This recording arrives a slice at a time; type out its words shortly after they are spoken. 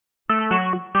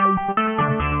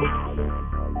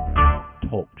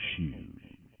shoes.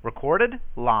 Recorded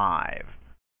live.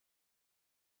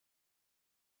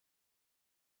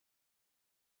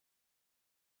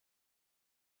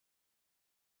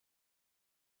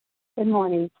 Good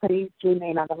morning. Please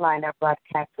remain on the line. Our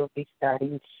broadcast will be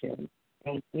starting soon.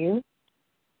 Thank you.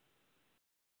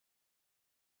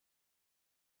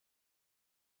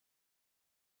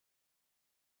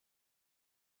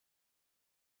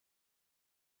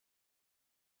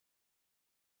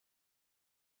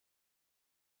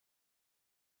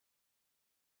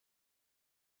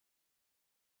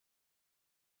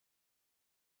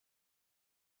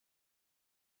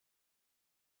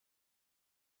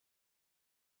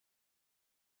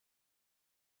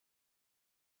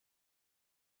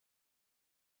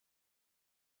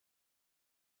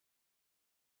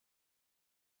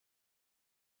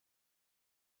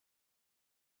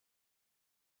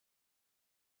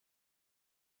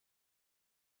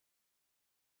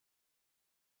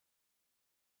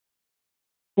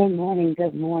 Good morning.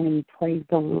 Good morning. Praise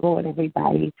the Lord,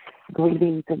 everybody.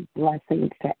 Greetings and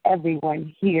blessings to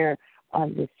everyone here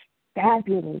on this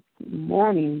fabulous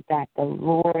morning that the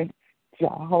Lord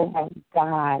Jehovah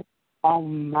God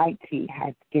Almighty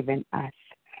has given us.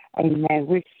 Amen.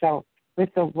 We're so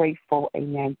grateful.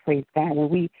 Amen. Praise God.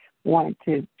 And we want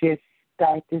to just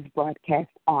start this broadcast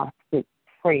off with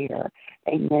prayer.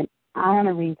 Amen.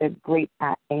 Honoring the great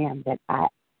I am that I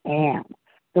am,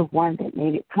 the one that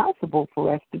made it possible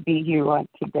for us to be here on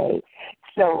today.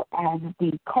 So as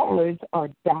the callers are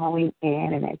dialing in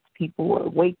and as people are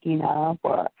waking up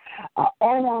or all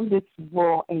around this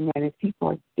world, amen, as people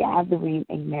are gathering,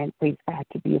 amen, praise God,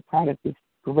 to be a part of this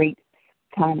great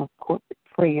time of corporate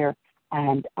prayer.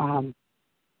 And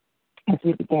as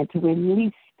we begin to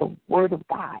release the word of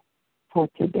God for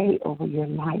today over your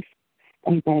life,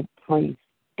 amen, praise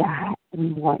God,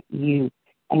 we want you,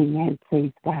 amen,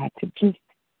 praise God, to just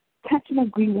touch and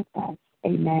agree with us.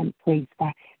 Amen. Praise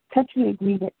God. Touch and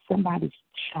agree that somebody's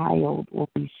child will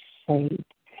be saved.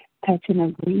 Touch and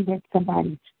agree that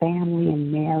somebody's family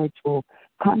and marriage will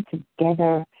come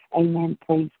together. Amen.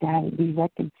 Praise God. And be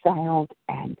reconciled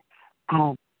and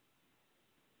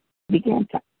begin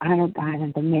to honor God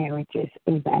in the marriages.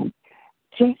 Amen.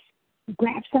 Just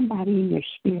grab somebody in your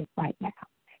spirit right now.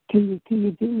 Can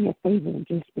you do me a favor and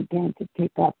just begin to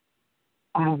pick up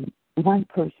one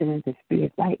person in the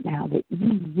spirit right now that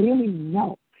you really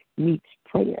know needs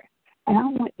prayer. And I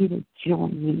want you to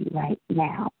join me right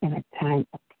now in a time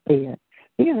of prayer.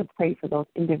 We're going to pray for those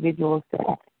individuals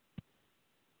that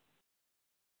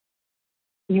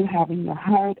you have in your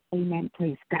heart. Amen.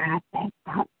 Praise God.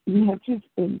 That you have just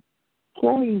been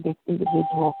carrying this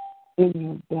individual in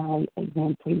your belly.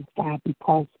 Amen. Praise God.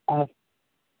 Because of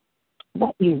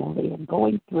what they are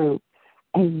going through.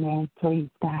 Amen. Praise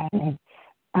God. And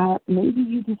maybe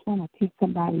you just want to pick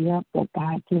somebody up that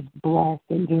God just blessed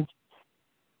and just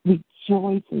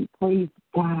rejoice and praise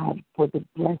God for the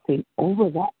blessing over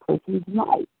that person's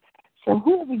life. So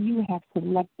whoever you have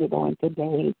selected on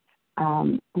today,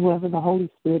 whoever the Holy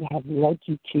Spirit has led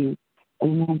you to,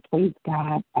 amen, praise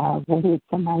God, whether it's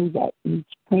somebody that needs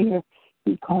prayer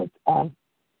because of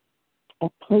a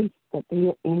place that they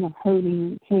are in, a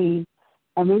hurting pain,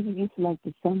 or maybe you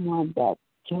selected someone that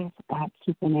just got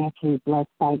supernaturally blessed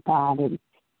by God, and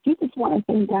you just want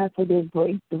to thank God for their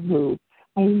breakthrough.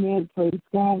 Amen. Praise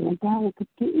God. And God will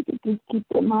continue to just keep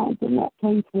their minds in that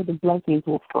place where the blessings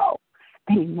will flow.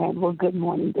 Amen. Well, good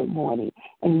morning. Good morning.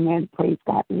 Amen. Praise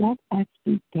God. Let us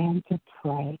begin to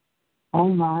pray. Oh,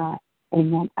 my.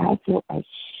 Amen. I feel a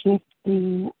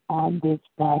shifting on this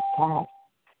broadcast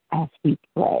as we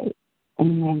pray.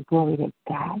 Amen. Glory to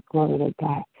God. Glory to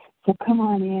God. So come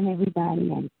on in,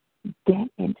 everybody, and get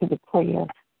into the prayer.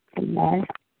 Amen.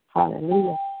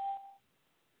 Hallelujah.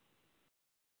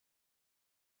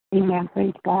 Amen.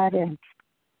 Praise God. And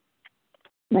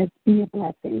let's be a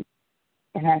blessing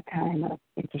in our time of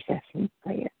intercessory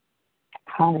prayer.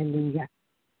 Hallelujah.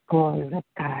 Glory to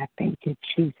God. Thank you,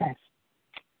 Jesus.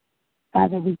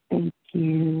 Father, we thank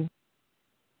you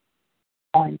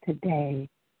on today.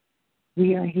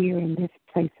 We are here in this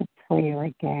place of prayer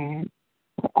again.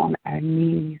 We're on our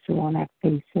knees. We're on our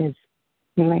faces.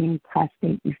 We're laying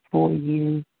prostrate before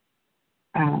you.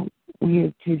 We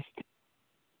are just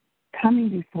coming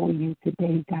before you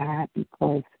today, God,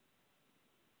 because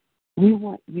we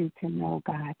want you to know,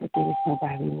 God, that there is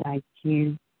nobody like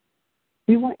you.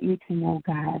 We want you to know,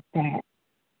 God, that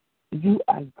you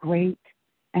are great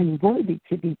and worthy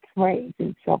to be praised.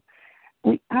 And so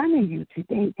we honor you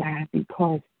today, God,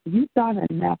 because you thought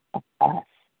enough of us.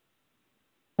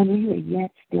 When we were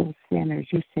yet still sinners,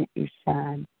 you sent your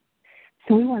Son.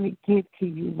 So we want to give to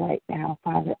you right now,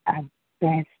 Father, our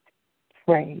best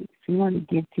praise. We want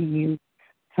to give to you,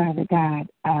 Father God,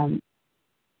 our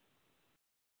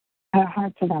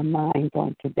hearts and our minds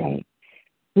on today.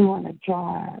 We want to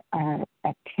draw our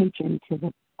attention to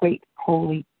the great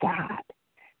holy God.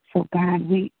 So, God,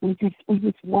 we just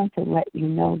want to let you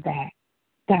know that,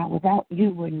 God, without you,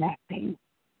 we're nothing.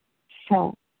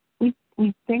 So we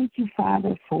thank you,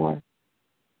 Father, for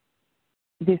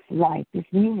this life, this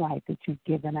new life that you've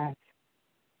given us.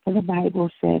 For the Bible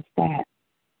says that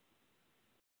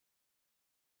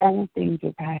old things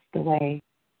are passed away,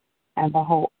 and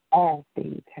behold, all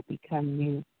things have become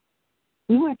new.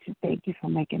 We want to thank you for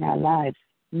making our lives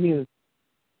new.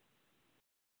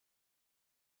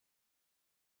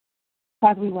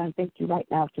 Father, we want to thank you right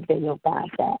now today, oh God,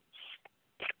 that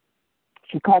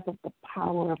because of the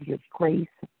power of your grace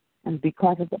and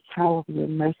because of the power of your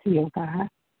mercy, oh God,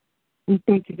 we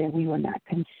thank you that we were not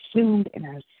consumed in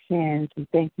our sins. We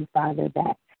thank you, Father,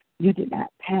 that you did not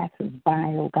pass us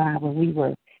by, oh God, when we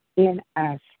were in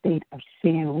our state of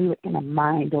sin. We were in a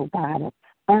mind, oh God, of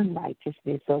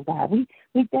unrighteousness, oh God. We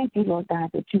thank you, Lord God,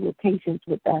 that you were patient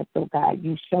with us, oh God.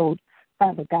 You showed,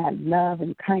 Father God, love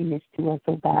and kindness to us,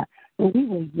 oh God, when we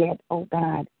were yet, oh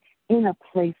God, in a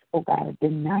place, oh God, of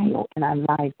denial in our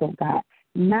lives, oh God,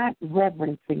 not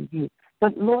reverencing you.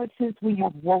 But, Lord, since we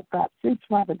have woke up, since,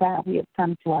 Father God, we have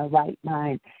come to our right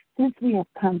mind, since we have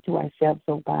come to ourselves,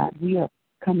 oh God, we are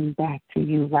coming back to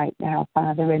you right now,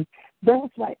 Father. And those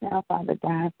right now, Father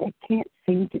God, that can't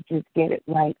seem to just get it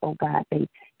right, oh God, they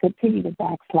continue to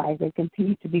backslide. They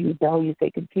continue to be rebellious.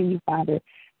 They continue, Father,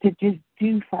 to just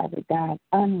do, Father God,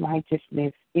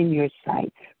 unrighteousness in your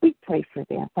sight. We pray for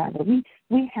them, Father.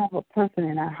 We have a person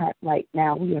in our heart right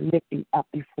now we are lifting up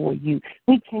before you.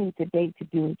 We came today to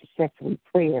do intercessory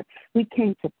prayer. We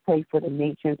came to pray for the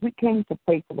nations. We came to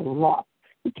pray for the lost.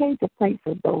 We came to pray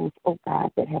for those, oh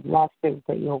God, that have lost their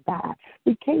way, oh God.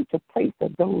 We came to pray for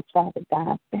those, Father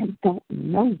God, that don't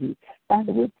know you.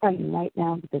 Father, we're praying right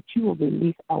now that you will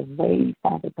release a wave,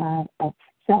 Father God, of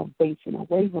salvation, a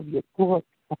wave of your glory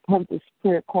upon this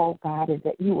prayer call, God, and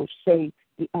that you will save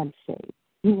the unsaved.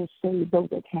 You will save those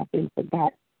that have been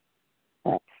forgotten.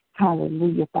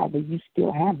 Hallelujah, Father, you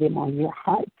still have them on your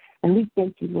heart. And we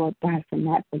thank you, Lord God, for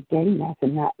not forgetting us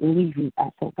and not leaving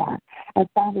us, oh God. And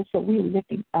Father, so we're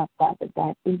lifting up, Father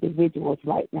God, individuals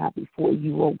right now before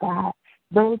you, oh God.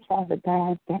 Those, Father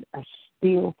God, that are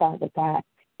still, Father God,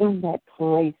 in that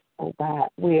place, oh God,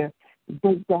 where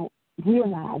they don't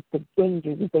realize the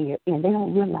danger that they are in. They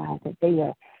don't realize that they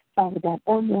are, Father God,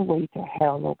 on their way to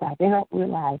hell, oh God. They don't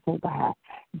realize, oh God,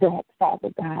 that, Father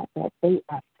God, that they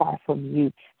are far from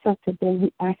you. So today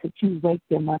we ask that you wake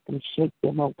them up and shake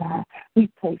them, oh God. We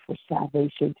pray for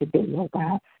salvation today, oh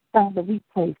God. Father, we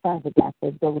pray, Father God,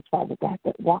 for those, Father God,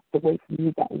 that walked away from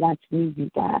you, that once knew you,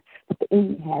 God. But the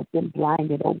enemy has been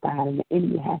blinded, oh God, and the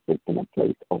enemy has been in a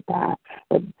place, oh God,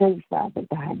 but they, Father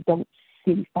God, don't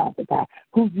see, Father God,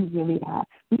 who you really are.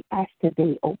 We ask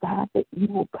today, oh God, that you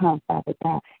will come, Father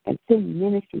God, and send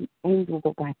ministry angels,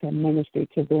 oh God, to minister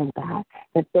to them, God,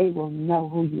 that they will know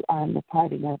who you are in the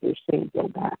parting of their sins, oh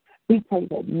God. We pray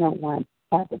that no one,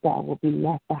 Father God, will be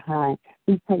left behind.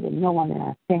 We pray that no one in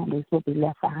our families will be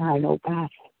left behind, oh God.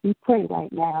 We pray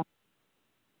right now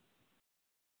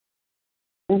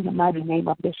in the mighty name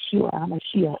of Yeshua,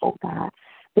 HaMashiach, oh God,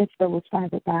 that those,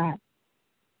 Father God,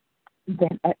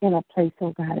 that are in a place,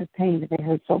 oh God, of pain, that they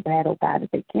hurt so bad, oh God,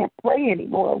 that they can't pray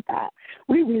anymore, oh God.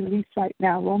 We release right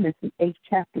now Romans the 8th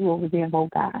chapter over them, oh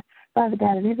God. Father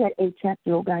God, and in that 8th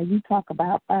chapter, oh God, you talk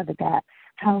about, Father God,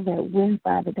 how that when,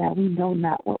 Father God, we know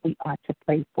not what we ought to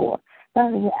pray for.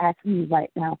 Father, we're asking you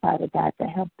right now, Father God, to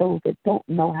help those that don't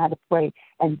know how to pray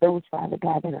and those, Father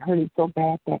God, that are hurting so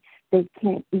bad that they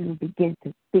can't even begin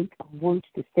to think of words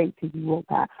to say to you, oh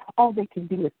God. All they can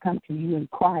do is come to you and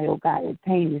cry, oh God, and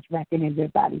pain is wrecking in their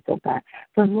bodies, oh God.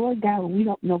 So, Lord God, when we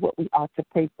don't know what we ought to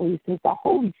pray for, you says the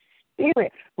Holy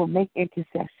Spirit will make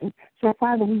intercession. So,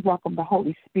 Father, we welcome the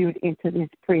Holy Spirit into this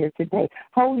prayer today.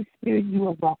 Holy Spirit, you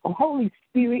are welcome. Holy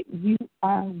Spirit, you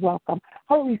are welcome.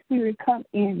 Holy Spirit, come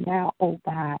in now, oh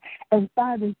God. And,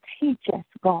 Father, teach us,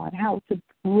 God, how to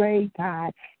pray,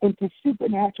 God, into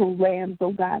supernatural realms,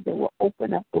 oh God, that will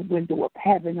open up the window of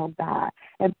heaven, oh God,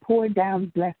 and pour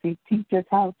down blessings. Teach us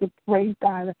how to pray,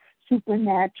 God,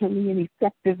 supernaturally and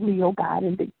effectively, oh God,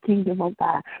 in the kingdom, oh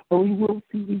God, where we will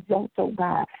see results, oh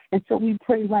God. And so we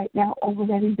pray right now over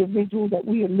that individual that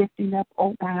we are lifting up,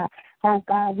 oh God. Oh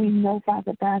God, we know,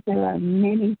 Father God, there are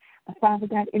many, Father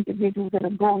God, individuals that are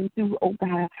going through, oh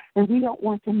God, and we don't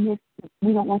want to miss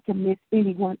to miss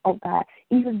anyone, oh God.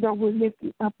 Even though we're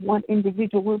lifting up one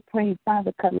individual, we're praying,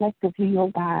 Father, collectively,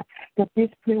 oh God, that this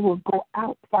prayer will go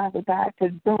out, Father God, to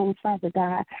those, Father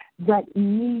God, that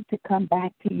need to come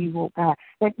back to you, oh God,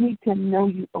 that need to know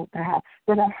you, oh God,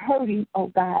 that are hurting, oh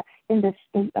God, in the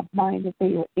state of mind that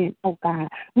they are in, oh God.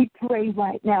 We pray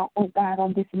right now, oh God,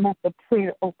 on this month of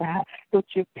prayer, oh God, that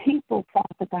your people,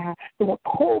 Father God, that are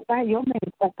called by your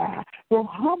name, oh God, will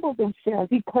humble themselves,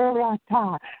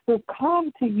 will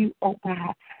come to you, oh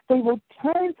God. They will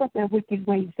turn from their wicked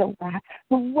ways, oh God.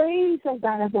 The ways, oh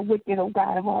God, of the wicked, oh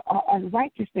God, of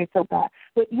unrighteousness, oh God.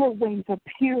 But your ways are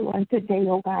pure on today,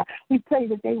 oh God. We pray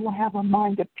that they will have a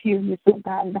mind of pureness, oh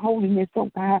God, and holiness, oh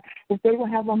God. That they will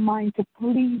have a mind to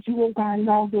please you, oh God, in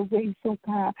all their ways, oh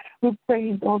God. We're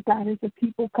praying, oh God, as the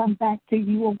people come back to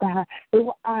you, oh God. They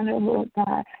will honor, Lord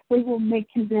God. They will make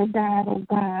you their God, oh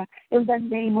God. In the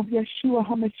name of Yeshua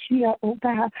HaMashiach, oh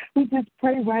God. We just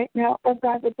pray right now, oh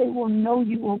God, that they will know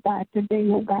you, oh God, today,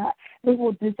 oh God. They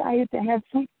will desire to have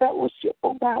sweet fellowship,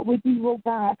 oh God, with you, oh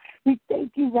God. We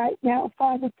thank you right now,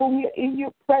 Father, for we are in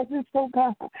your presence, oh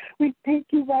God. We thank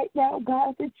you right now,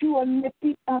 God, that you are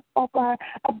lifting up, oh God,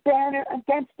 a banner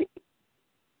against the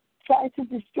try to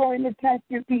destroy and attack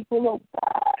your people, oh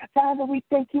God. Father, we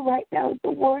thank you right now.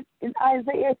 The word in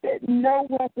Isaiah said, no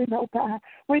weapon, oh God.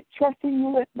 We're trusting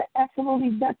you that absolutely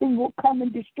nothing will come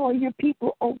and destroy your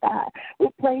people, oh God. We're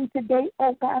praying today,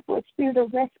 oh God, for a spirit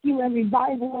of rescue and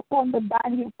revival upon the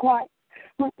body of Christ.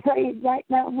 We're praying right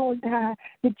now, Lord God,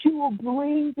 that you will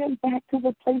bring them back to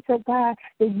the place, of God,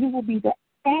 that you will be the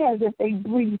air that they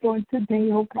breathe on today,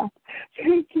 oh God.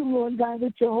 Thank you, Lord God,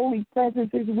 that your holy presence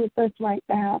is with us right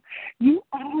now. You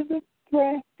are the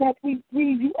breath that we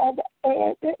breathe. You are the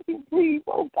air that we breathe,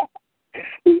 oh God.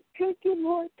 We thank you,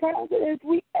 Lord God, that as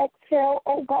we exhale,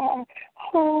 oh God,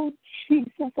 oh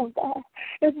Jesus, oh God,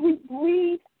 as we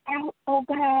breathe out, oh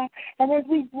God, and as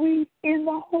we breathe in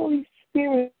the Holy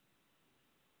Spirit,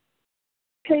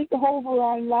 take over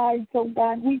our lives, oh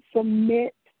God. We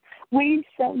submit. We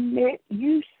submit.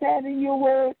 You said in your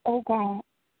word, oh God.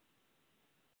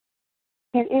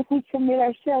 And if we submit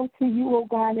ourselves to you, oh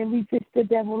God, and resist the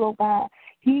devil, oh God,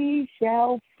 he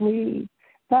shall flee.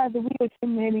 Father, we are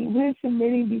submitting. We're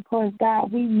submitting because,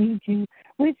 God, we need you.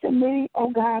 We're submitting,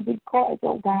 oh God, because,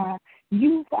 oh God,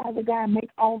 you, Father God, make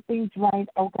all things right,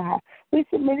 oh God. We're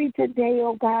submitting today,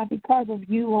 oh God, because of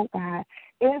you, oh God.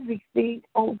 Everything,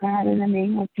 oh God, in the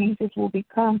name of Jesus will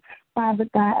become, Father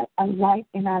God, a light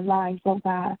in our lives, oh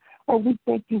God. Oh, we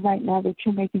thank you right now that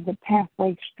you're making the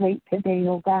pathway straight today,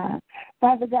 oh God.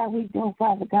 Father God, we know,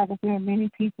 Father God, that there are many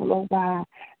people, oh God,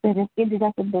 that have ended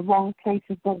up in the wrong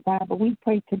places, oh God. But we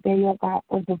pray today, oh God,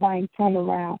 for a divine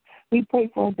turnaround. We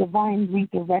pray for a divine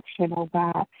redirection, oh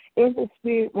God. In the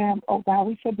spirit realm, oh God,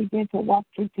 we shall begin to walk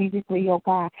strategically, oh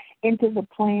God, into the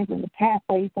plans and the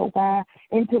pathways, oh God,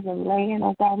 into the land,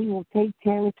 oh God. We will take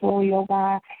territory, oh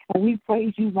God. And we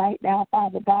praise you right now,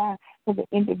 Father God, for the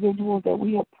individuals that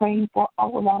we are praying for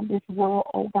all around this world,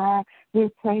 oh God. We're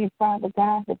praying, Father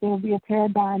God, that there will be a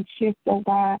paradigm shift, oh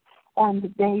God, on the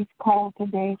day's call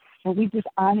today. And we just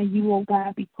honor you, oh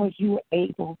God, because you are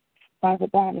able. Father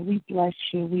God, and we bless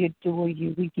you, we adore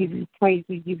you, we give you praise,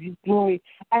 we give you glory,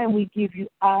 and we give you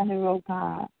honor, oh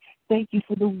God. Thank you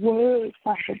for the word,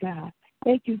 Father God.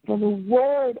 Thank you for the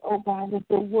word, oh God, that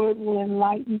the word will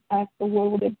enlighten us, the word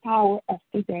will empower us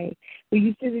today. For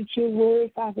you said that your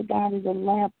word, Father God, is a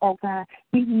lamp, oh God.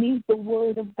 We need the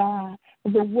word of God.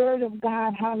 The word of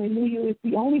God, hallelujah, is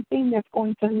the only thing that's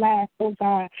going to last, oh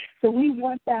God. So we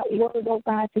want that word, oh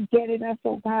God, to get in us,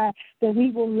 oh God, that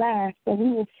we will last, that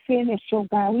we will finish, oh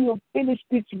God. We will finish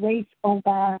this race, oh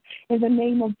God, in the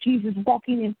name of Jesus,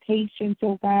 walking in patience,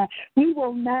 oh God. We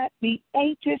will not be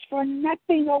anxious for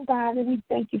nothing, oh God, and we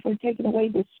thank you for taking away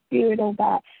the spirit, oh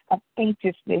God, of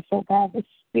anxiousness, oh God, the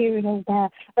spirit, oh God,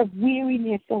 of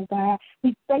weariness, oh God.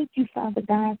 We thank you, Father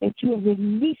God, that you have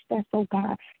released us, oh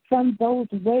God, from those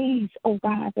ways, oh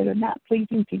God, that are not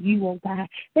pleasing to you, oh God.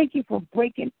 Thank you for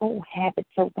breaking old habits,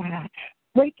 oh God.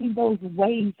 Breaking those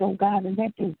ways, oh God, in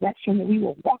that direction that we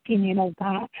were walking in, oh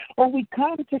God. Oh, we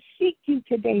come to seek you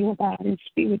today, oh God, in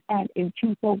spirit and in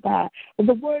truth, oh God. But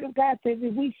the word of God says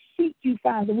if we seek you,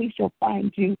 Father, we shall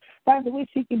find you. Father, we're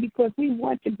seeking because we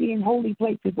want to be in holy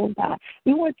places, oh God.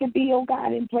 We want to be, oh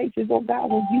God, in places, oh God,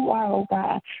 where you are, oh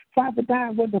God. Father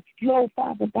God, where the flow,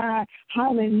 Father God,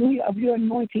 hallelujah, of your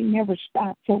anointing never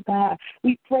stops, oh God.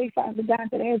 We pray, Father God,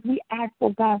 that as we ask,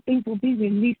 oh God, things will be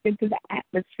released into the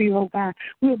atmosphere, oh God.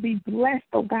 We'll be blessed,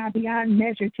 oh God, beyond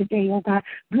measure today, oh God.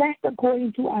 Blessed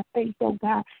according to our faith, oh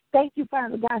God. Thank you,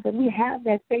 Father God, that we have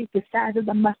that faith the size of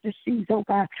the mustard seeds, oh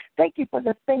God. Thank you for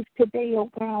the faith today, oh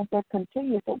God, that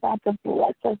continues, oh God, to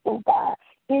bless us, oh God,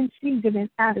 in season and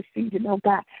out of season, oh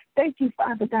God. Thank you,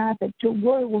 Father God, that your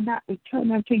word will not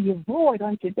return unto you void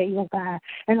on today, oh God.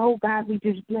 And, oh God, we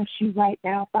just bless you right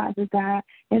now, Father God,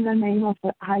 in the name of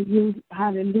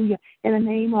hallelujah, in the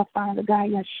name of Father God,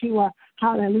 Yeshua,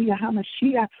 hallelujah,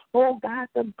 HaMashiach, oh God,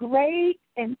 the great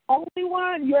and only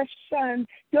one, your son,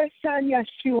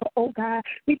 Yeshua, oh God.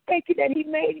 We thank you that he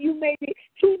made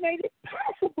it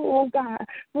possible, oh God,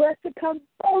 for us to come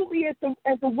boldly as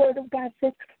the word of God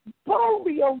says,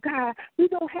 boldly, oh God. We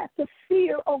don't have to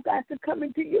fear, oh God, to come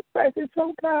into your presence,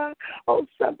 oh God. Oh,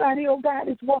 somebody, oh God,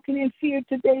 is walking in fear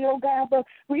today, oh God, but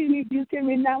we rebuke and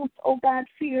renounce, oh God,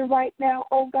 fear right now,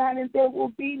 oh God, and there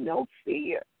will be no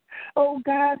fear. Oh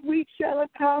God, we shall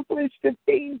accomplish the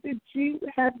things that you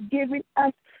have given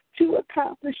us to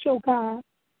accomplish, oh God.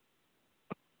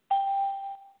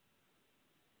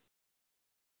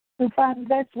 And Father,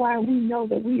 that's why we know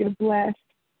that we are blessed.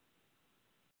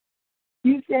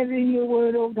 You said in your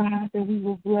word, oh God, that we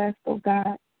were blessed, oh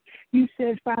God. You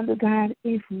said, Father God,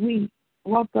 if we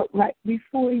walk upright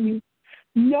before you,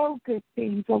 no good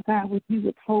things, oh God, would you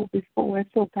withhold before us,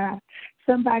 oh God.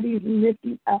 Somebody is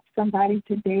lifting up somebody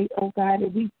today, oh God,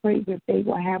 and we pray that they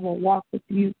will have a walk with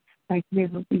you like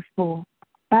never before.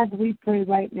 Father, we pray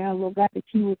right now, Lord God, that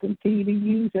you will continue to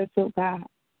use us, oh God.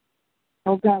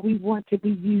 Oh God, we want to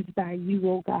be used by you,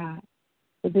 oh God.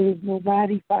 But there is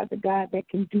nobody, Father God, that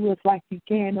can do us like you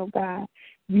can, oh God.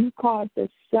 You caused the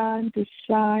sun to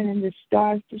shine and the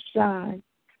stars to shine.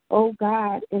 Oh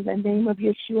God, in the name of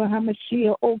Yeshua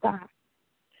HaMashiach, oh God.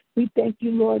 We thank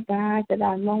you, Lord God, that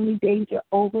our lonely days are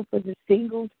over for the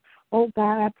singles. Oh,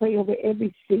 God, I pray over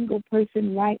every single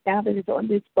person right now that is on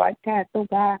this broadcast, oh,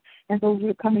 God, and those who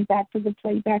are coming back to the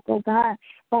playback, oh, God.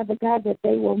 Father God, that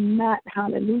they will not,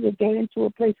 hallelujah, get into a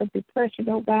place of depression,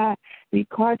 oh, God,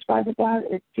 because, Father God,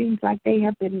 it seems like they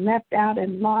have been left out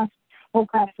and lost, oh,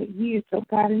 God, for years, oh,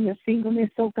 God, in their singleness,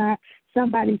 oh, God.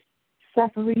 Somebody's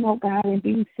suffering, oh, God, and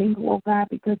being single, oh, God,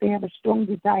 because they have a strong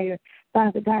desire,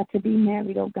 Father God, to be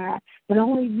married, oh God. But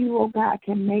only you, oh God,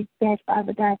 can make that,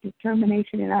 Father God,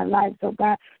 determination in our lives, oh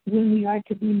God, when we are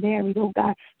to be married, oh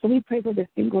God. So we pray for the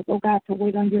singles, oh God, to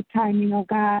wait on your timing, oh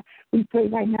God. We pray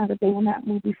right now that they will not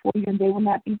move before you and they will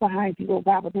not be behind you, oh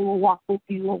God, but they will walk with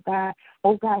you, oh God.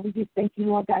 Oh God, we just thank you,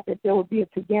 Lord God, that there will be a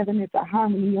togetherness, a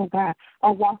harmony, oh God,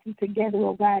 a walking together,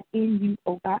 oh God, in you,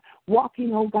 oh God.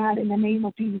 Walking, oh God, in the name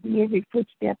of Jesus, in every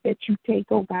footstep that you take,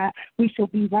 oh God, we shall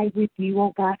be right with you,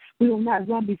 oh God. We will not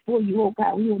run before you, oh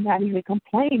God. We will not even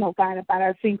complain, oh God, about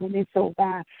our singleness, oh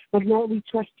God. But Lord, we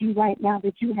trust you right now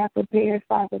that you have prepared,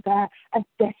 Father God, a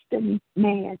destiny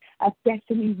man, a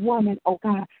destiny woman, oh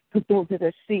God, for those that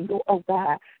are single, oh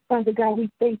God. Father God,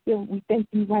 we thank you. We thank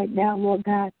you right now, Lord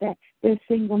God, that their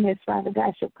singleness, Father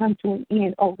God, shall come to an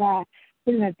end, oh God.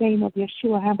 In the name of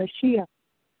Yeshua HaMashiach,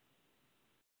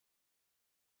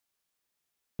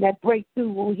 that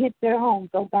breakthrough will hit their homes,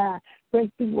 oh God.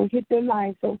 Breakthrough will hit their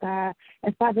lives, oh God.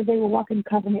 And Father, they will walk in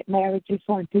covenant marriages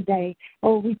on today.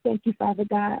 Oh, we thank you, Father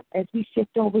God, as we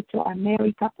shift over to our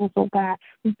married couples, oh God.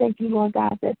 We thank you, Lord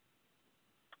God, that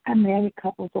our married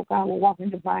couples, oh God, will walk in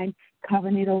divine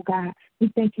covenant, oh God.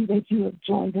 We thank you that you have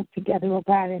joined us together, oh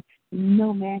God, and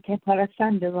no man can put us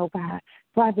under, oh God.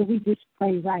 Father, we just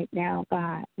pray right now,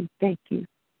 God. We thank you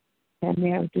that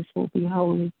marriages will be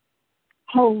holy.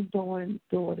 Hold on,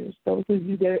 daughters. Those of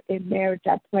you that are in marriage,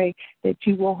 I pray that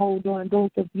you will hold on. Those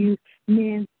of you,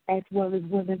 men as well as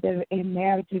women that are in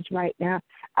marriages right now,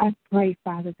 I pray,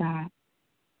 Father God,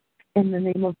 in the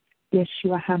name of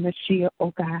Yeshua HaMashiach,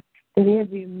 oh God, that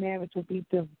every marriage will be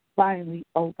divinely,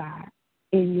 oh God,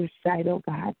 in your sight, oh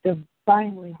God,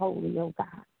 divinely holy, oh God.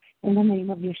 In the name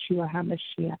of Yeshua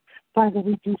HaMashiach. Father,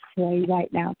 we do pray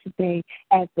right now today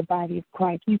as the body of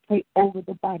Christ. We pray over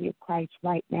the body of Christ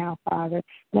right now, Father.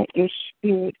 Let your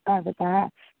spirit, Father God,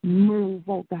 move,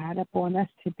 oh God, upon us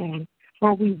today.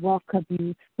 Oh, we welcome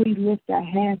you. We lift our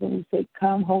hands and we say,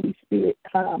 come, Holy Spirit,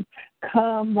 come.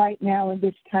 Come right now in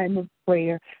this time of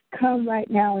prayer. Come right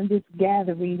now in this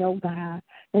gathering, oh God.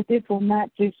 That this will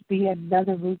not just be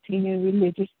another routine and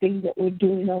religious thing that we're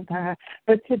doing, oh God.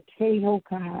 But today, oh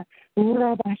God,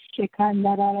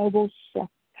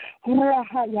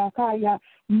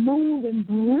 move and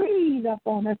breathe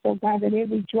upon us, oh God, that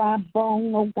every dry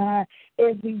bone, oh God,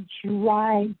 every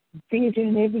dry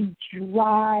vision, every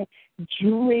dry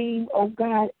dream, oh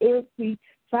God, every,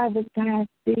 Father God,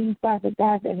 thing, Father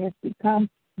God, that has become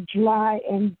dry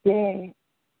and dead,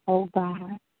 oh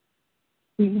God.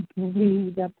 we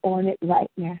breathe upon it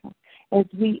right now. As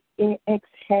we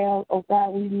exhale, oh God,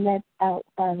 we let out,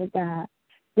 Father God,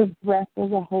 the breath of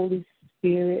the Holy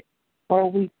Spirit. Oh,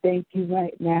 we thank you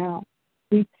right now.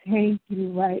 We thank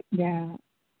you right now.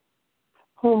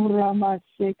 Oh,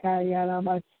 Ramashekaya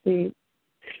Ramase.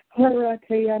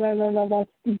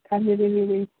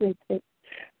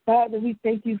 Father, we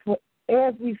thank you for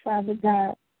every, Father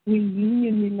God,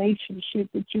 reunion relationship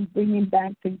that you're bringing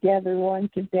back together on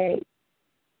today.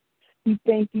 We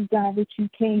thank you, God, that you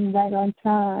came right on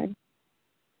time.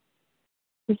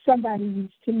 If somebody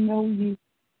needs to know you,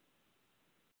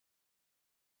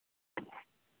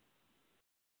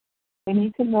 they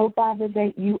need to know, Father,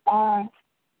 that you are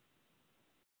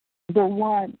the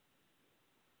one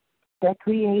that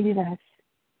created us.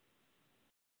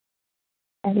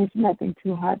 And there's nothing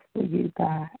too hard for you,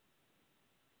 God.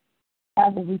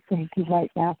 Father, we thank you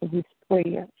right now for this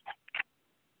prayer.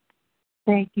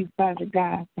 Thank you, Father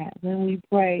God, that when we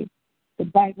pray, the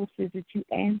Bible says that you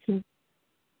answer.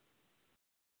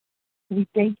 We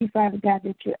thank you, Father God,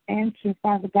 that your answer,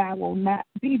 Father God, will not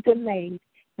be delayed.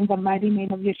 In the mighty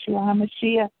name of Yeshua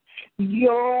HaMashiach,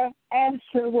 your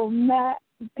answer will not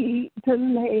be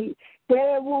delayed.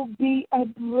 There will be a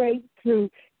breakthrough.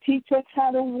 Teach us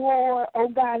how to war, oh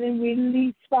God, and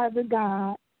release, Father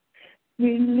God.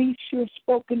 Release your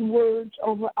spoken words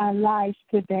over our lives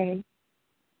today.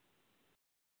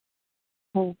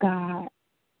 Oh God,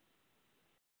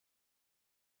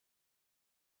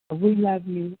 we love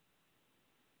you.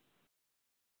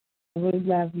 We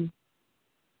love you.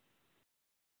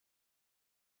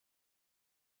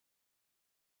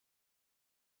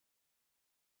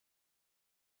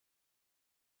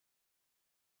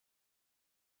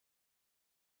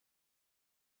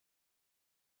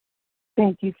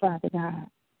 Thank you, Father God.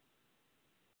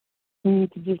 We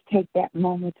need to just take that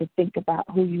moment to think about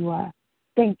who you are.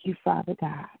 Thank you, Father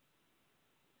God.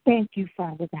 Thank you,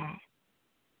 Father God.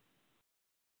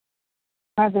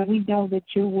 Father, we know that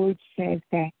your word says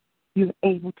that you're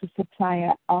able to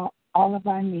supply all of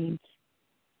our needs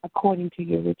according to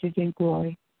your riches and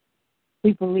glory.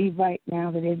 We believe right now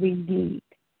that every need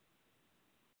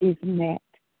is met.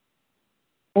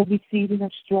 Every season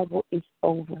of struggle is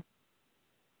over.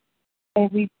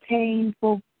 Every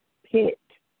painful pit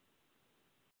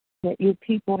that your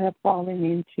people have fallen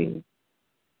into,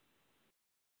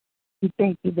 we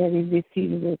thank you that in this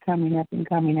season they're coming up and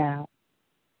coming out.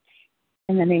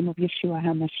 In the name of Yeshua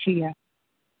HaMashiach,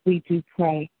 we do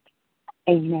pray.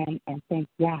 Amen and thank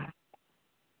Yah.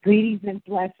 Greetings and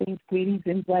blessings,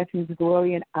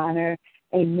 glory and honor.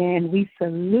 Amen. We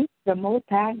salute the Most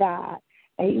High God.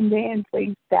 Amen.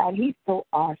 Praise God. He's so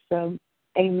awesome.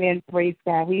 Amen. Praise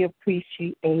God. We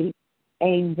appreciate,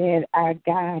 amen, our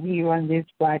God here on this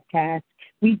broadcast.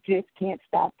 We just can't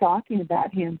stop talking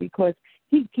about him because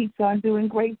he keeps on doing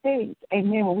great things.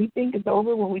 Amen. When we think it's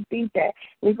over, when we think that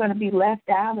we're going to be left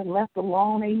out and left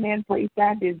alone, amen, praise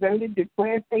God, deserted,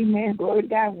 depressed, amen, glory to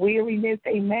God, weariness,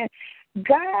 amen,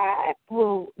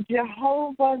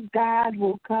 Jehovah God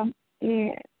will come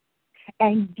in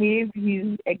and give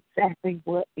you exactly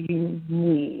what you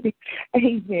need.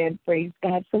 Amen. Praise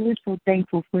God. So we're so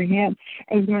thankful for him.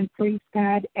 Amen. Praise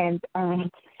God. And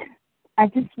I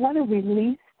just want to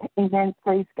release, amen,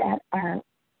 praise God,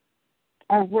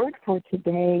 our word for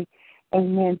today.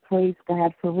 Amen. Praise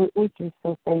God. For we're just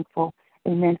so thankful.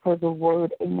 Amen. For the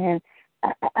word. Amen.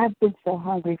 I've been so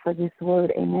hungry for this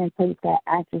word. Amen. Praise God.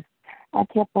 I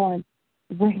kept on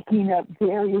waking up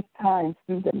various times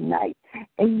through the night.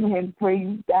 Amen.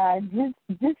 Praise God.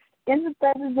 Just in the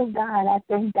presence of God, I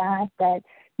thank God that,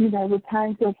 the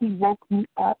times that he woke me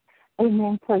up,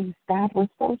 amen, praise God, was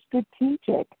so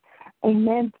strategic.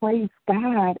 Amen. Praise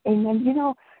God. Amen.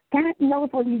 God knows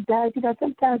what he does.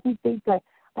 Sometimes we think that,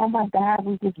 oh, my God,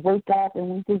 we just wake up and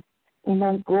we just,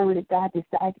 glory to God,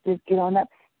 decide to just get on up.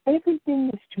 Everything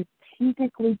is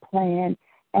strategically planned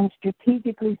and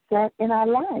strategically set in our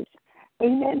lives.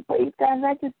 Amen. Praise God. And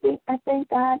I thank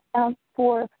God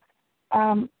for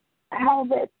how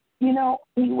that,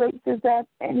 he wakes us up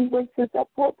and he wakes us up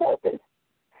for a purpose.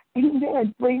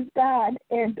 Amen. Praise God.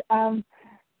 And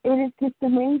it is just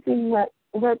amazing what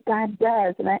God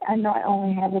does. And I know I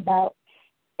only have about,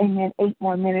 8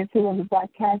 more minutes here on the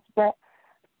broadcast, but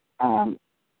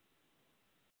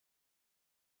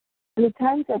the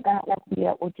times that God woke me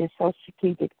up were just so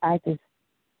strategic. I just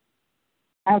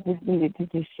needed to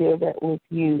just share that with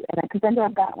you. And because I know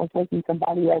God was waking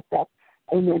somebody else up.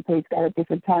 Amen. Praise God. At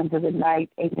different times of the night.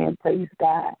 Amen. Praise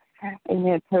God.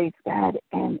 Amen. Praise God.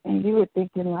 And you were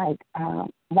thinking like,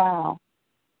 wow,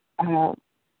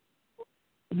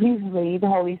 usually the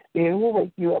Holy Spirit will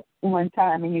wake you up one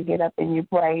time and you get up and you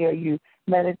pray or you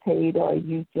meditate or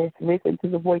you just listen to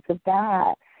the voice of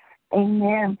God.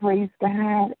 Amen. Praise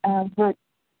God. But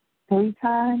 3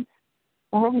 times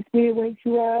the Holy Spirit wakes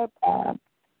you up.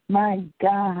 My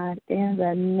God, in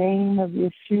the name of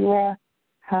Yeshua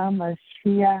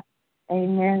HaMashiach.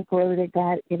 Amen. Glory to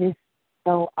God. It is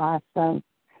so awesome.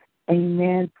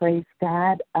 Amen. Praise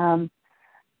God. I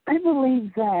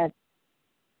believe that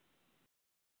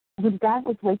when God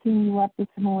was waking you up this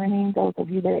morning, those of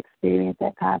you that experienced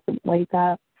that constant wake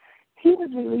up, He was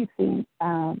releasing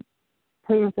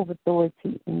prayers of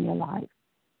authority in your life.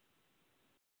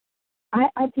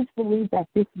 I just believe that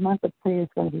this month of prayer is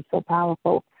going to be so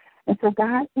powerful. And so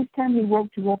God, each time He woke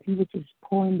you up, He was just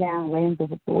pouring down lands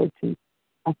of authority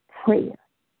of prayer.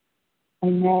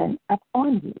 Amen.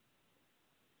 Upon you.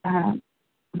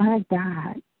 My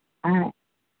God, I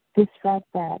just felt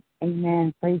that.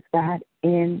 Amen. Praise God.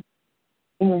 In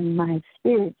my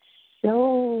spirit,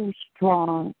 so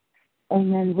strong.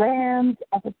 Amen. Rams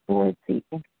of authority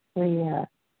and prayer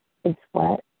is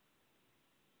what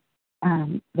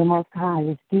the Most High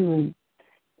is doing.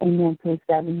 Amen. Praise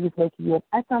God. When He was waking you up,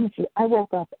 I promise you, I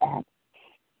woke up at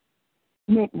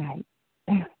midnight.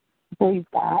 Praise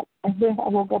God. And then I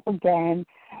woke up again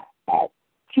at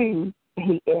 2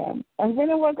 a.m. And then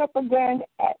I woke up again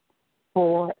at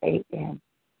 4 a.m.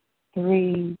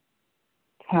 3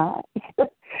 times.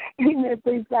 Amen.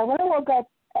 Praise God. When I woke up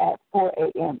at 4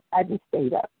 a.m., I just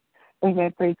stayed up.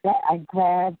 Amen. Praise God. I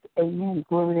grabbed, amen,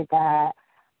 glory to God,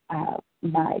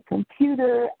 my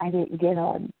computer. I didn't get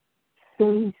on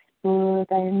Facebook.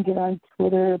 I didn't get on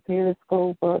Twitter,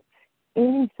 Periscope, or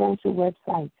any social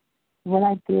websites. What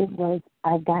I did was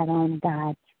I got on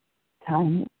God's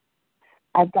timing.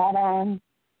 I got on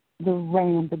the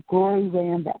ram, the glory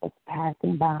ram that was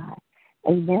passing by.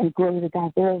 Amen. Glory to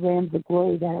God. There are rams of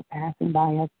glory that are passing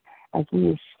by us as we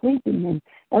are sleeping. And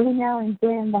every now and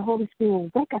then the Holy Spirit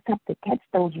will wake us up to catch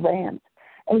those rams.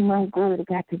 Amen. Glory to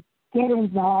God, to get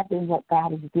involved in what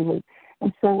God is doing.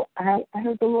 And so I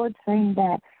heard the Lord saying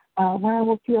that when I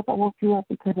woke you up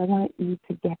because I wanted you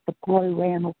to get the glory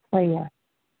ram of prayer.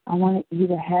 I wanted you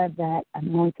to have that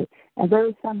anointed. And there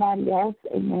is somebody else,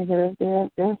 amen.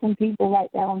 There are some people right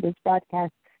now on this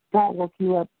broadcast. God woke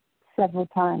you up several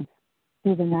times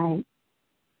through the night.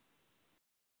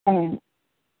 And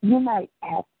you might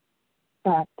have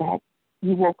thought that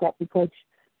you woke up because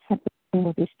something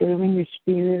was disturbing your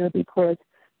spirit, or because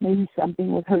maybe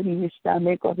something was hurting your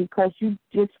stomach, or because you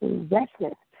just were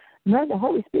restless. No, the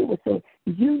Holy Spirit would say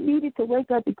you needed to wake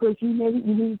up because you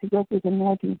needed to get this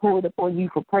anointing poured upon you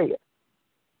for prayer.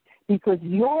 Because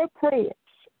your prayers,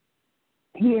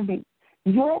 hear me,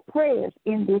 your prayers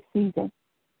in this season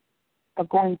are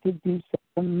going to do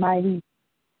some mighty,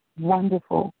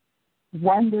 wonderful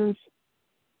wonders,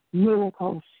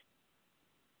 miracles,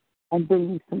 and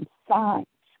bring some signs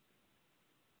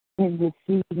in this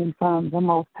season from the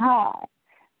Most High.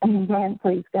 And then,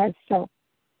 praise God. So,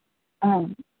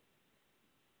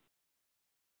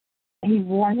 He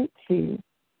wanted to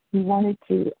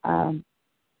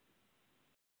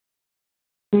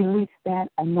release that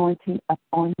anointing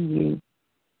upon you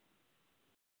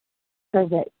so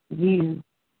that you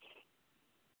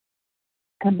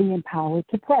can be empowered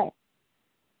to pray.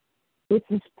 This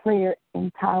is Prayer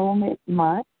Empowerment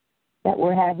Month that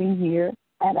we're having here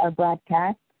at our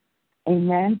broadcast.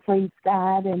 Amen. Praise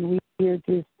God. And we are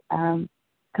just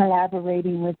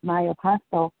collaborating with my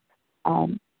apostle,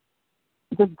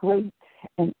 the great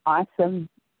and awesome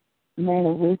man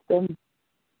of wisdom,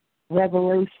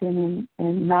 revelation,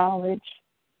 and knowledge,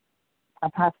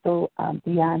 Apostle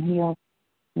Dion Hill.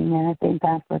 Amen. I thank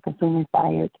God for Consuming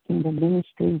Fire to Kingdom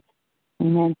Ministries.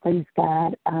 Amen. Praise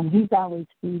God. He's always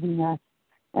feeding us,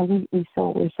 and we're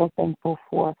so thankful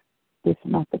for this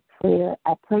month of prayer.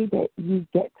 I pray that you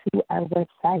get to our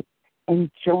website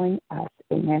and join us.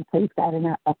 Amen. Praise God in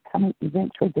our upcoming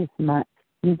events for this month.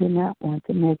 You do not want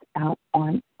to miss out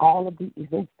on all of the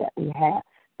events that we have,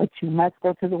 but you must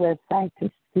go to the website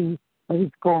to see what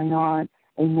is going on.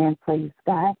 Amen. Praise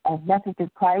God. As Message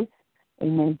of Christ,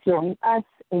 amen. Join us,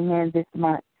 amen, this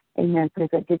month. Amen. Praise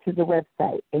God. Get to the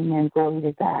website. Amen. Glory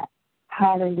to God.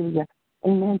 Hallelujah.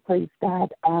 Amen. Praise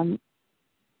God.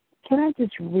 Can I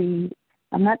just read?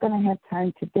 I'm not going to have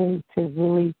time today to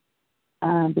really,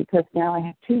 because now I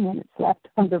have 2 minutes left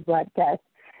on the broadcast.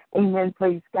 Amen.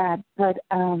 Praise God. But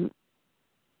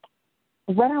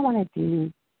what I want to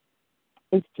do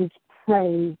is just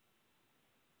pray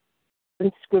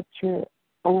the scripture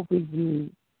over you.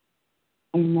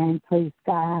 Amen. Praise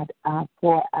God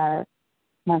for our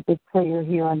monthly prayer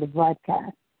here on the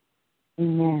broadcast.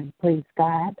 Amen. Praise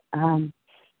God.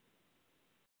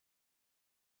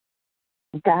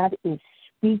 God is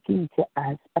speaking to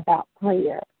us about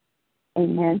prayer.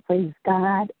 Amen. Praise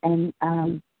God. And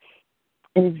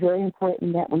it is very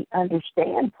important that we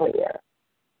understand prayer.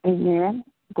 Amen.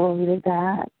 Glory to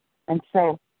God. And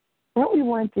so what we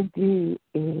want to do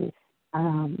is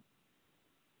I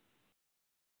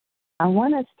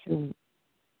want us to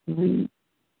read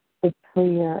the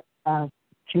prayer of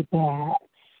Jabez.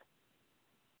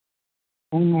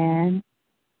 Amen.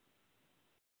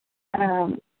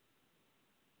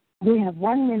 We have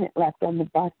 1 minute left on the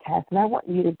broadcast, and I want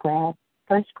you to grab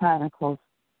 1 Chronicles,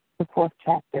 the 4th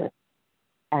chapter,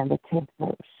 and the 10th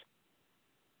verse.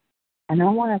 And I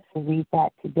want us to read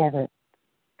that together,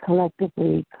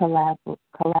 collectively, collaboratively.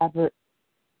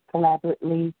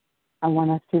 I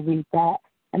want us to read that.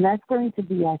 And that's going to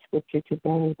be our scripture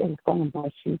today that is going to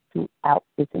bless you throughout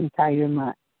this entire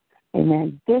month.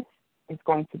 Amen. This is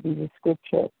going to be the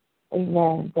scripture,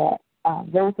 amen, that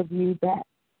those of you that,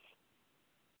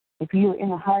 if you're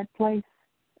in a hard place,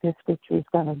 this scripture is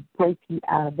going to break you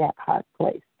out of that hard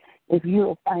place. If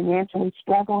you're financially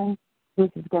struggling, this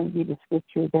is going to be the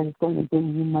scripture that is going to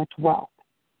bring you much wealth.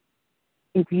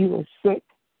 If you are sick,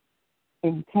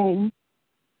 in pain,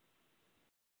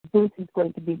 this is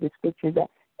going to be the scripture that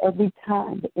every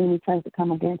time the enemy tries to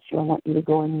come against you, I want you to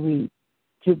go and read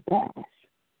Jabez.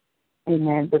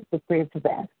 Amen. The prayer of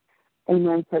Jabez.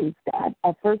 Amen. Praise God.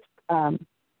 At First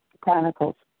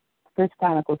Chronicles, the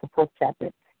 4th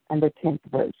chapter, and the 10th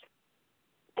verse.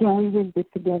 Can we read this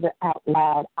together out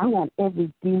loud? I want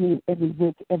every demon, every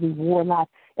witch, every warlock,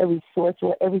 every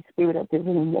sorcerer, every spirit of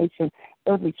divination,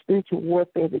 every spiritual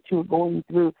warfare that you are going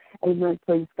through, amen,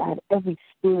 praise God, every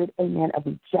spirit, amen, of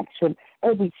rejection,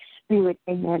 every spirit,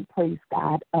 amen, praise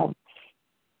God, of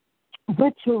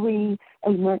witchery,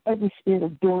 amen, every spirit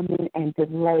of dormant and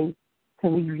delay to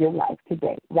leave your life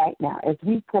today, right now, as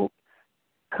we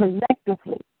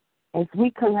collectively, as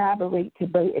we collaborate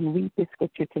today and read this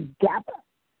scripture together.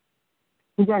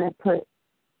 We're going to put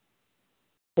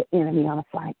the enemy on a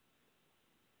flight.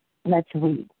 Let's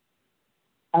read.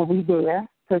 Are we there?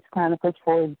 1 Chronicles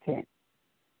 4 and 10.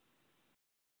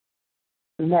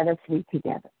 Let us read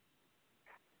together.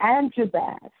 And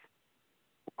Jabez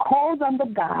called on the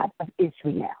God of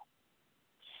Israel,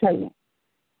 saying,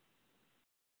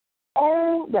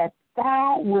 Oh, that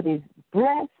thou wouldest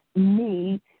bless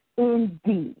me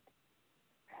indeed,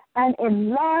 and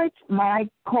enlarge my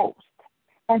coast,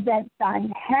 and that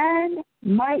thine hand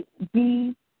might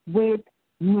be with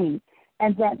me,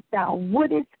 and that thou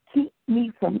wouldest keep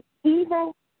me from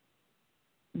evil,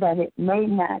 that it may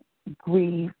not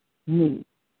grieve me.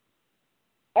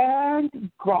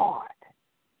 And God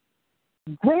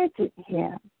granted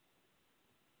him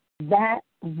that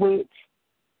which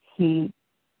he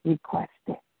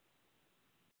requested.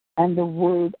 And the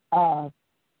word of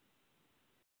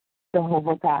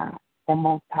Jehovah God, the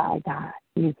Most High God,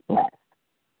 is blessed.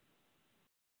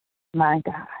 My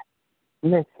God,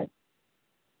 listen.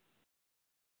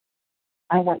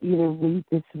 I want you to read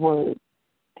this word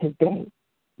today.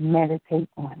 Meditate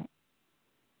on it.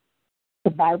 The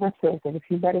Bible says that if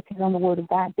you meditate on the word of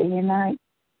God day and night,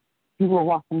 you will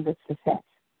walk in good success.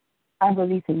 I'm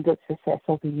releasing good success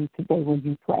over you today when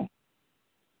you pray.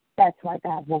 That's why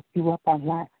God woke you up on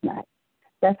last night.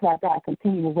 That's why God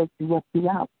continues to wake you up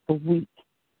throughout the week.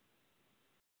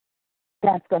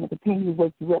 God's going to continue to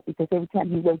wake you up because every time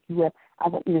He wakes you up, I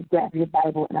want you to grab your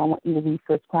Bible and I want you to read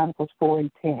 1 Chronicles 4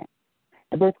 and 10.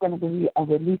 And there's going to be a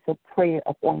release of prayer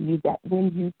upon you that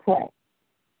when you pray,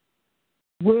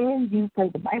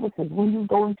 the Bible says, when you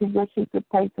go into your secret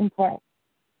place and pray,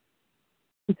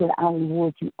 He said, I'll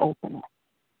reward you openly.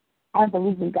 I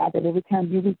believe in God that every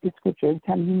time you read the scripture, every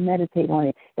time you meditate on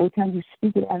it, every time you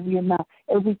speak it out of your mouth,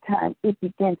 every time it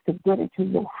begins to get into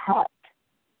your heart,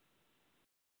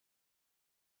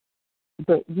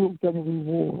 that you'll get a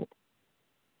reward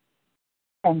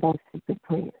from those secret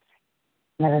prayers.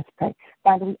 Let us pray.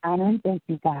 Father, we honor and thank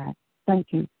you, God. Thank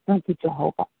you. Thank you,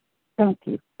 Jehovah. Thank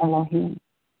you, Elohim.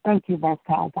 Thank you, Most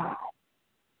High God.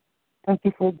 Thank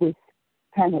you for this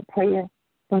kind of prayer.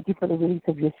 Thank you for the release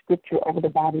of your scripture over the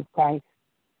body of Christ.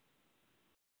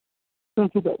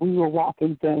 Thank you that we will walk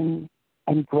in gain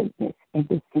and greatness in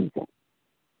this season.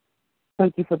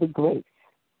 Thank you for the grace.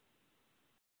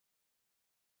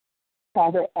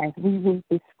 Father, as we read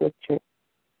this scripture,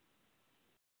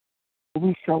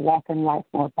 we shall walk in life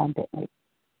more abundantly.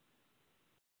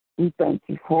 We thank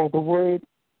you for the word.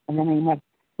 In the name of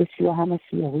Yeshua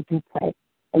HaMashiach, we do pray.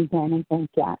 Amen and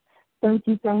thank God. Thank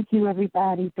you,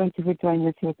 everybody. Thank you for joining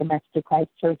us here at the Master Christ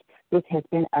Church. This has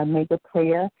been our mega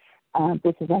prayer.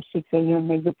 This is our 6 a.m.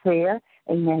 mega prayer.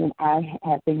 Amen. And I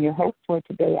have been your host for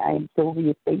today. I am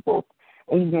Sylvia Staples.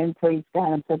 Amen. Praise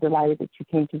God. I'm so delighted that you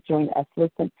came to join us.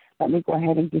 Listen, let me go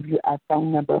ahead and give you our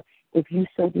phone number. If you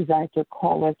so desire to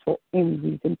call us for any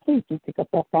reason, please just pick up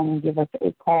that phone and give us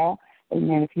a call.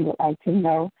 Amen. If you would like to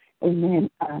know, amen,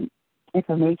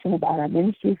 information about our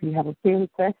ministry, if you have a prayer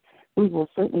request, we will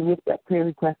certainly lift that prayer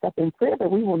request up in prayer,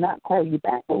 but we will not call you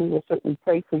back, but we will certainly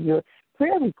pray for your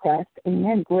prayer request.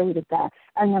 Amen. Glory to God.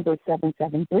 Our number is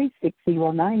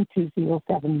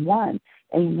 773-609-2071.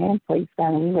 Amen. Praise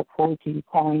God. And we look forward to you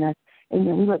calling us.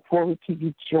 Amen. We look forward to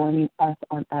you joining us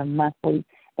on our monthly,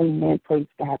 amen, praise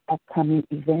God, upcoming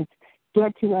events.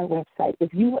 Get to our website.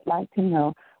 If you would like to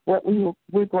know what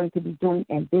we're going to be doing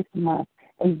in this month,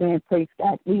 amen, praise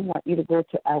God, we want you to go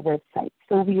to our website,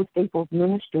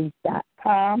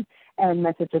 SylviaStaplesMinistries.com and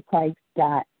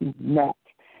MessageOfChrist.net.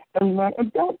 Amen.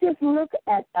 And don't just look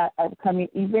at our upcoming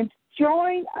events.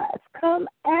 Join us. Come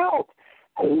out.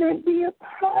 Amen. Be a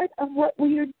part of what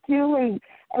we are doing.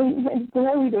 Amen.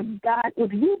 Glory to God.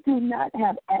 If you do not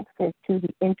have access to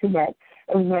the internet,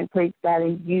 amen, praise God,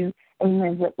 and you,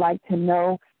 amen, would like to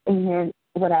know, amen,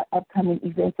 what our upcoming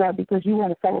events are because you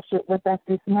want to fellowship with us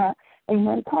this month,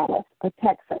 amen, call us or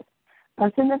text us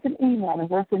or send us an email and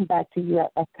we'll send back to you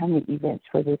our upcoming events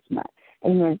for this month.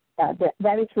 Amen.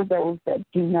 That is for those that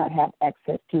do not have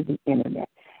access to the internet.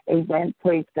 Amen.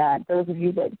 Praise God. Those of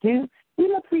you that do, we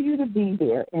look for you to be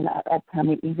there in our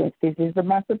upcoming events. This is the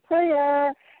month of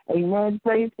prayer. Amen.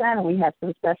 Praise God. And we have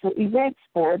some special events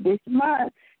for this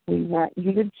month. We want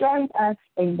you to join us.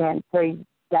 Amen. Praise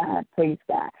God. Praise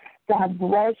God. God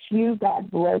bless you.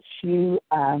 God bless you.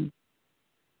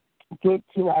 Get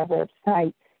to our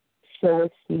website. Sow a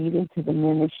seed into the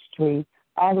ministry.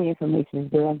 All the information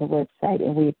is there on the website,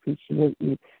 and we appreciate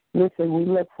you. Listen, we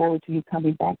look forward to you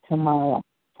coming back tomorrow.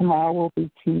 Tomorrow will be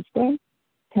Tuesday,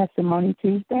 Testimony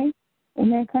Tuesday,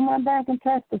 and then come on back and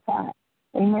testify.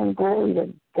 Amen. Glory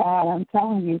to God. I'm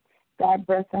telling you, God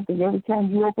does something every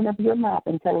time you open up your mouth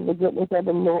and tell the goodness of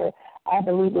the Lord. I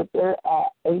believe that there are,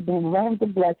 amen, realms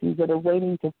of blessings that are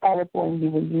waiting to fall upon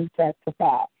you when you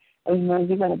testify. Amen.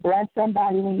 You're going to bless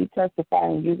somebody when you testify,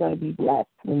 and you're going to be blessed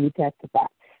when you testify.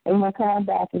 Amen. Come on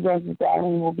back. Evangelist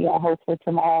Darlene will be our host for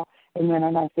tomorrow. Amen.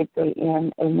 On our 6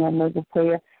 a.m. Amen. Mega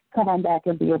prayer. Come on back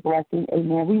and be a blessing.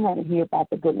 Amen. We want to hear about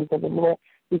the goodness of the Lord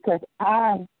because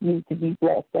I need to be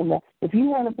blessed. And if you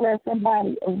want to bless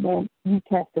somebody, amen, you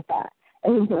testify.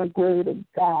 Amen. Glory to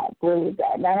God. Glory to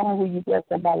God. Not only will you bless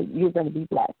somebody, you're going to be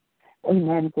blessed.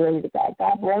 Amen. Glory to God.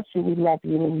 God bless you. We love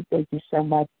you, and we thank you so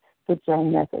much for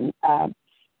joining us. And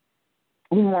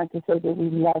we want to say that we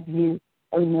love you.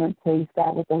 Amen. Praise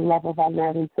God with the love of our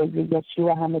Lord and Savior,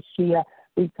 Yeshua HaMashiach.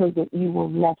 We pray that you will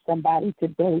love somebody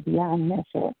today beyond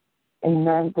measure.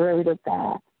 Amen. Glory to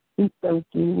God. We thank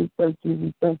you. We thank you.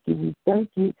 We thank you. We thank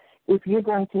you. If you're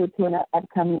going to attend our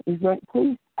upcoming event,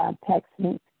 please text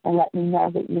me and let me know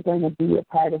that you're going to be a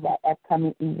part of our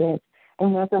upcoming event.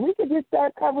 Amen. So we can just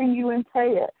start covering you in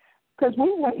prayer. Because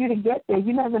we want you to get there.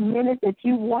 You know, the minute that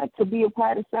you want to be a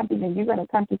part of something and you're going to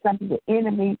come to something, the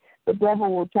enemy, the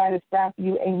devil will try to stop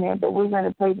you. Amen. But we're going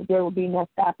to pray that there will be no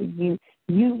stopping you.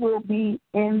 You will be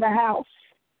in the house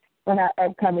on our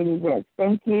upcoming events.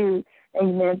 Thank you.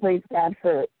 Amen. Praise God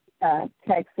for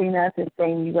texting us and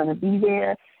saying you're going to be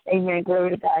there. Amen.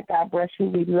 Glory to God. God bless you.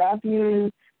 We love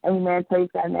you. Amen. Praise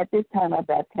God. And at this time, our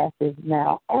broadcast is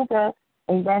now over.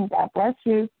 Amen. God bless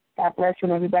you. God bless you,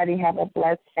 and everybody have a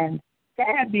blessed and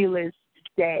fabulous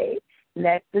day.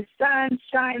 Let the sun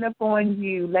shine upon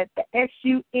you. Let the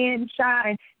S-U-N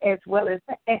shine as well as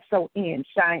the S-O-N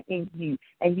shine in you,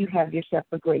 and you have yourself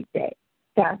a great day.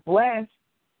 God bless,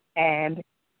 and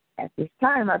at this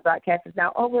time, our broadcast is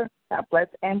now over. God bless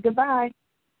and goodbye.